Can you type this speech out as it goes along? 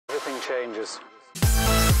nothing changes.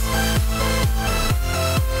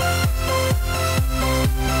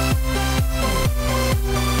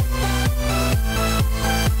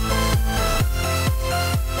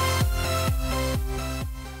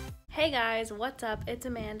 Hey guys, what's up? It's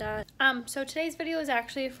Amanda. So today's video is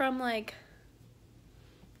actually from like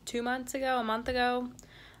 2 months ago, a month ago.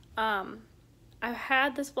 I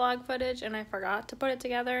had this vlog footage and I forgot to put it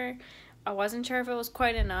together. I wasn't sure if it was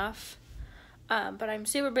quite enough. But I'm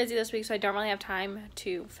super busy this week, so I don't really have time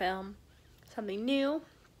to film something new.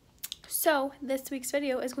 So this week's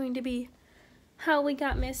video is going to be how we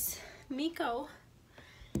got Miss Miko.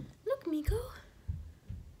 Look, Miko.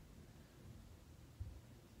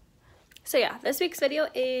 So yeah, this week's video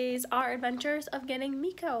is our adventures of getting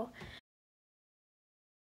Miko.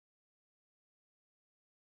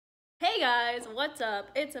 Hey guys, what's up?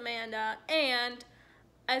 It's Amanda, and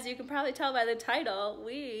as you can probably tell by the title,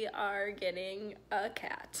 we are getting a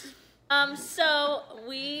cat. So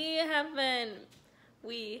we haven't,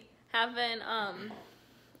 I don't know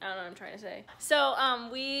what I'm trying to say. So,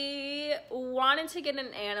 we wanted to get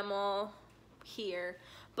an animal here,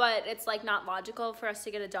 but it's like not logical for us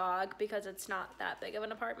to get a dog because it's not that big of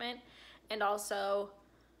an apartment. And also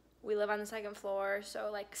we live on the 2nd floor, so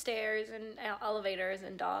like stairs and elevators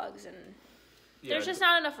and dogs, and there's just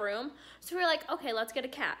not enough room. So we were like, okay, let's get a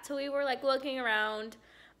cat. So we were like looking around,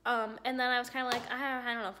 and then I was kind of like,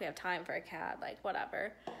 I don't know if we have time for a cat, like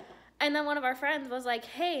whatever. And then one of our friends was like,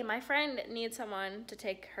 hey, my friend needs someone to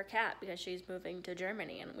take her cat because she's moving to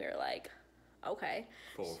Germany. And we were like, okay.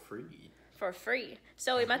 For free.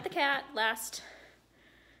 So we met the cat last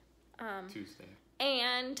Tuesday.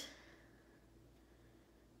 And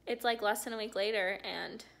it's like less than a week later,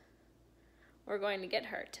 and we're going to get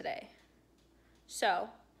her today. So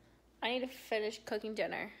I need to finish cooking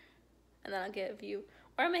dinner, and then I'll give you,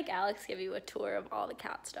 or I'll make Alex give you a tour of all the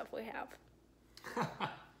cat stuff we have.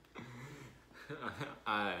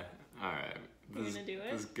 Alright. You gonna do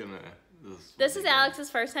it? This is Alex's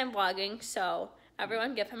first time vlogging, so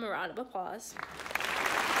everyone give him a round of applause.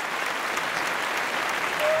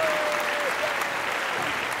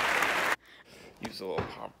 Use a little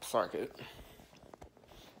pop socket.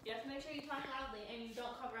 You have to make sure you talk loudly and you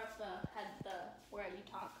don't cover up where you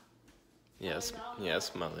talk. Yes,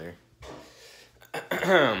 yes, mother.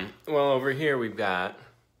 Well, over here we've got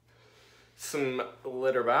some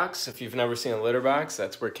litter box. If you've never seen a litter box,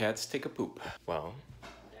 that's where cats take a poop. Well,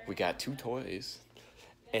 we got 2 toys,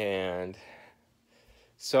 and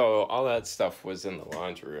so all that stuff was in the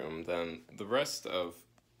laundry room. Then the rest of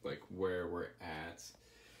like where we're at,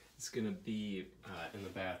 it's gonna be in the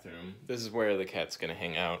bathroom. This is where the cat's gonna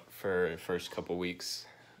hang out for the first couple weeks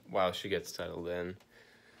while she gets settled in.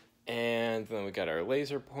 And then we got our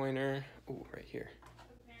laser pointer. Ooh, right here.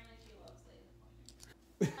 Apparently she loves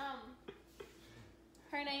laser pointers.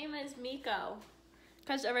 Her name is Miko,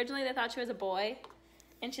 because originally they thought she was a boy,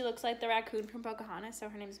 and she looks like the raccoon from Pocahontas, so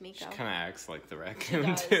her name's Miko. She kind of acts like the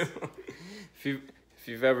raccoon too. If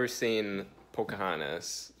you've ever seen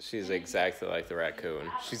Pocahontas, she's exactly like the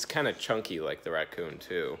raccoon. She's kind of chunky like the raccoon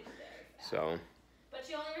too. So. But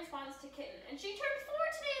she only responds to kitten, and she turned 4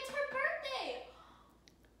 today. It's her birthday.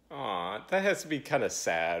 Aw, that has to be kind of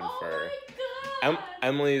sad for her. Oh my God.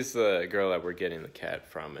 Emily's the girl that we're getting the cat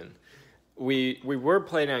from, and we were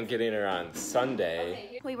planning on getting her on Sunday.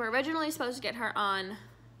 Okay, we were originally supposed to get her on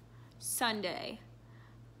Sunday,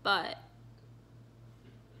 but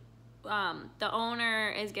the owner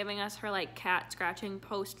is giving us her like cat scratching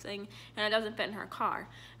post thing, and it doesn't fit in her car,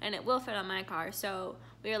 and it will fit on my car. So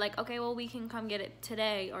we were like, okay, well, we can come get it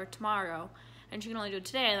today or tomorrow, and she can only do it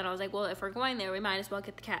today. And then I was like, well, if we're going there, we might as well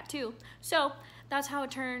get the cat too. So that's how it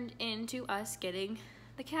turned into us getting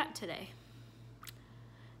the cat today,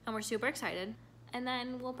 and we're super excited. And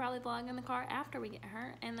then we'll probably vlog in the car after we get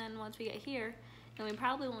her, and then once we get here, and we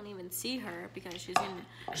probably won't even see her because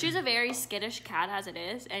she's a very skittish cat as it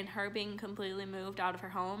is, and her being completely moved out of her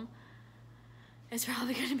home is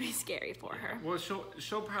probably going to be scary for her. Well,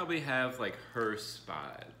 she'll probably have like her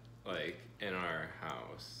spot like in our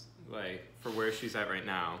house. Like for where she's at right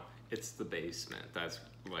now, it's the basement. That's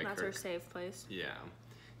her safe place. Yeah.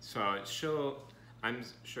 So I'm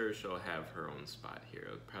sure she'll have her own spot here.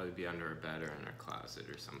 It'll probably be under her bed or in her closet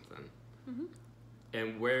or something. Mm-hmm.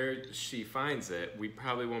 And where she finds it, we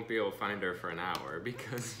probably won't be able to find her for an hour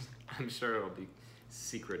because I'm sure it'll be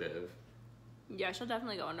secretive. Yeah, she'll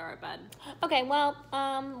definitely go under our bed. Okay, well,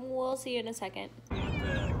 we'll see you in a second. The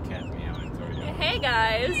cat meowing for you. Hey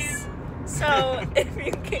guys. So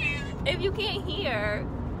if you can't hear,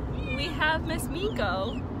 we have Miss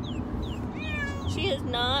Miko. She is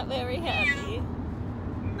not very happy.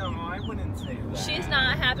 No, I wouldn't say that. She's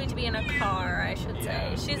not happy to be in a car, I should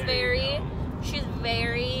say. She's very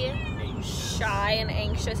shy and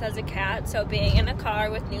anxious as a cat, so being in a car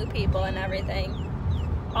with new people and everything.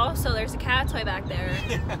 Also, there's a cat toy back there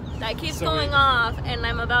that keeps going off, and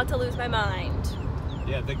I'm about to lose my mind.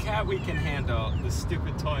 Yeah, the cat we can handle. The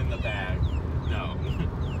stupid toy in the bag, no.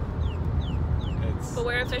 But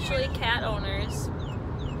we're officially cat owners.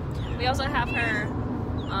 We also have her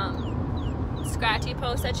scratchy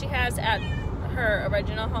post that she has at her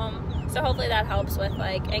original home, so hopefully that helps with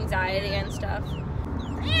like anxiety and stuff.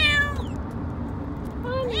 Meow.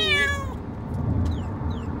 Meow.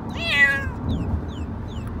 Meow.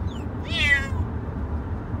 Meow.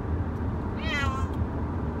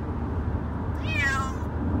 Meow.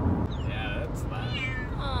 Yeah, that's loud.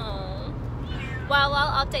 Oh. Well,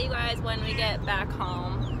 I'll update you guys when we get back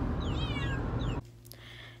home.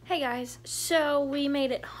 Hey guys, so we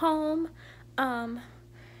made it home.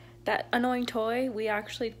 That annoying toy, we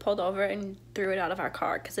actually pulled over and threw it out of our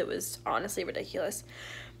car because it was honestly ridiculous.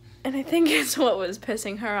 And I think it's what was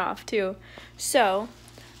pissing her off too. So,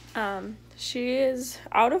 she is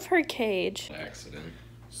out of her cage. Accident.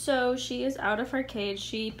 So she is out of her cage.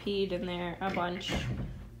 She peed in there a bunch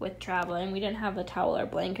with traveling. We didn't have a towel or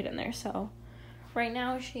blanket in there, so right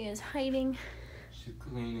now she is hiding. She's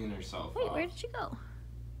cleaning herself Wait, off. where did she go?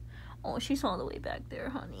 Oh, she's all the way back there,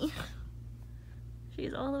 honey.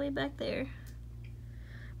 She's all the way back there.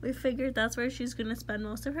 We figured that's where she's gonna spend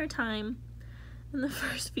most of her time in the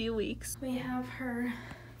first few weeks. We have her,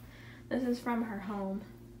 this is from her home.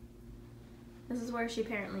 This is where she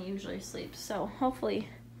apparently usually sleeps, so hopefully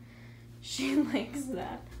she likes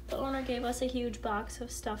that. The owner gave us a huge box of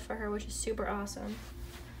stuff for her, which is super awesome.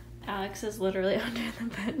 Alex is literally under the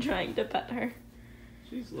bed trying to pet her.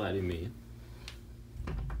 She's letting me.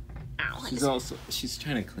 Ow. She's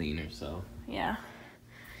trying to clean herself. Yeah.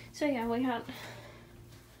 So yeah, we got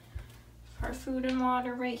our food and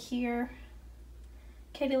water right here.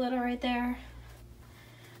 Kitty litter right there.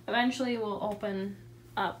 Eventually we'll open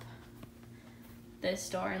up this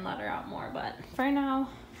door and let her out more, but for now,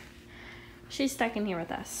 she's stuck in here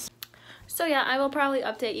with us. So yeah, I will probably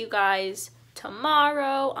update you guys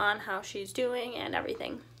tomorrow on how she's doing and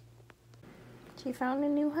everything. She found a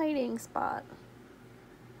new hiding spot.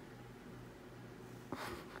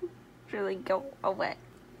 Really go away.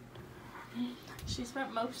 She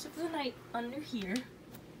spent most of the night under here.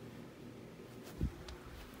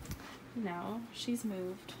 Now she's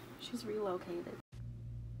moved. She's relocated.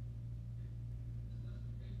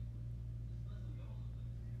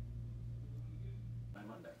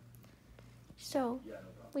 So,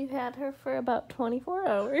 we've had her for about 24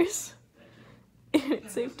 hours. And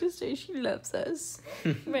it's safe to say she loves us.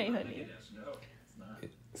 Right, honey?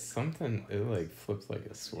 Something, it like flipped like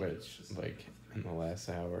a switch, like in the last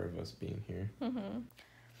hour of us being here.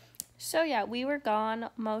 So yeah, we were gone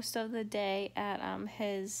most of the day at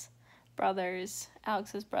his brother's,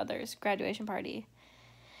 Alex's brother's graduation party.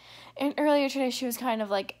 And earlier today she was kind of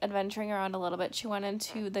like adventuring around a little bit. She went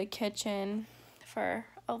into the kitchen for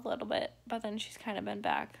a little bit, but then she's kind of been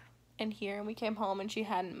back in here, and we came home and she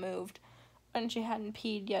hadn't moved and she hadn't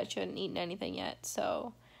peed yet. She hadn't eaten anything yet,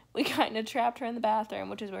 so we kind of trapped her in the bathroom,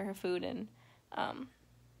 which is where her food and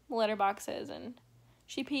litter box is, and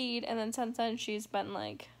she peed, and then since then she's been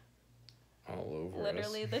like all over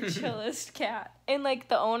literally us. the chillest cat. And like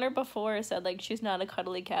the owner before said like she's not a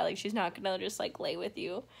cuddly cat, like she's not gonna just like lay with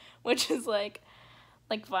you, which is like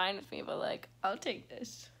fine with me, but like I'll take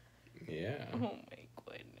this. Yeah. Oh my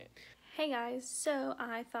goodness. Hey guys, so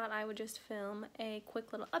I thought I would just film a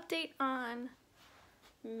quick little update on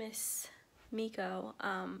Miss Miko.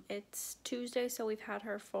 It's Tuesday, so we've had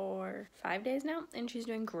her for 5 days now, and she's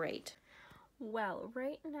doing great. Well,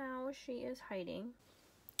 right now she is hiding.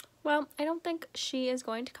 Well, I don't think she is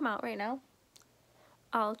going to come out right now.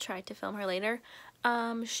 I'll try to film her later.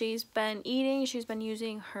 She's been eating, she's been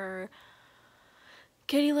using her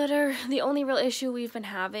kitty litter. The only real issue we've been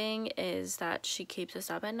having is that she keeps us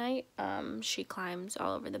up at night. She climbs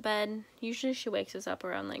all over the bed. Usually she wakes us up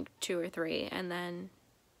around like 2 or 3, and then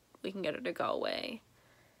we can get her to go away.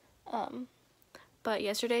 But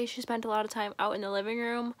yesterday she spent a lot of time out in the living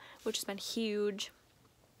room, which has been huge.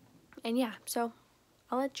 And yeah, so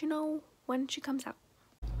I'll let you know when she comes out.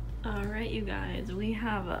 Alright, you guys, we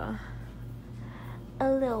have a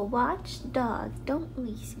little watchdog, don't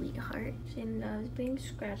we, sweetheart? She loves being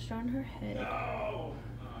scratched on her head. No.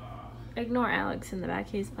 Ignore Alex in the back,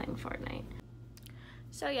 he's playing Fortnite.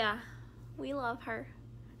 So yeah, we love her.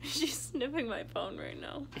 She's sniffing my phone right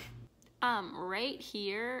now. Right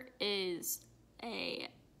here is a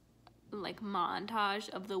like montage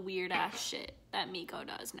of the weird ass shit that Miko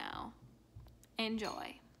does now.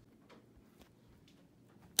 Enjoy.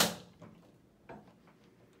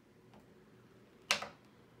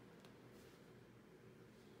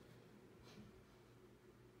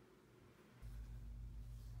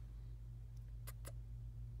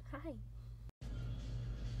 Hi.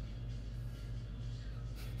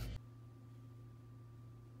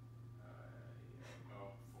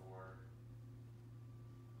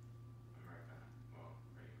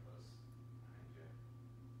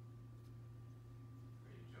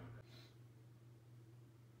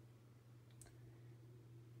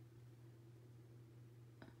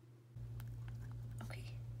 Okay,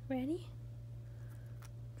 ready?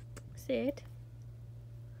 Sit.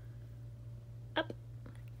 Up.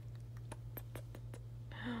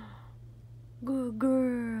 Good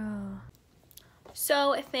girl.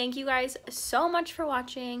 So thank you guys so much for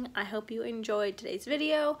watching. I hope you enjoyed today's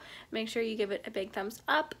video. Make sure you give it a big thumbs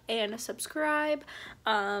up and subscribe.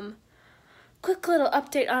 Quick little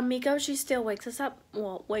update on Miko. She still wakes us up.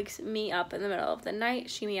 Well, wakes me up in the middle of the night.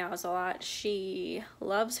 She meows a lot. She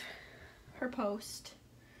loves her post.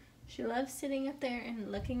 She loves sitting up there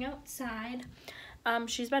and looking outside.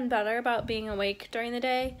 She's been better about being awake during the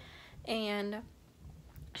day, and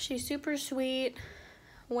she's super sweet,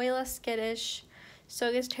 way less skittish,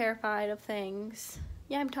 still gets terrified of things.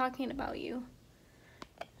 Yeah, I'm talking about you.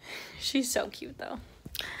 She's so cute though.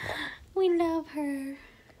 We love her.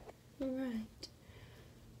 Alright.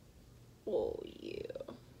 Oh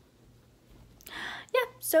yeah.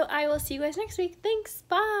 Yeah, so I will see you guys next week. Thanks,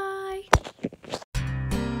 bye!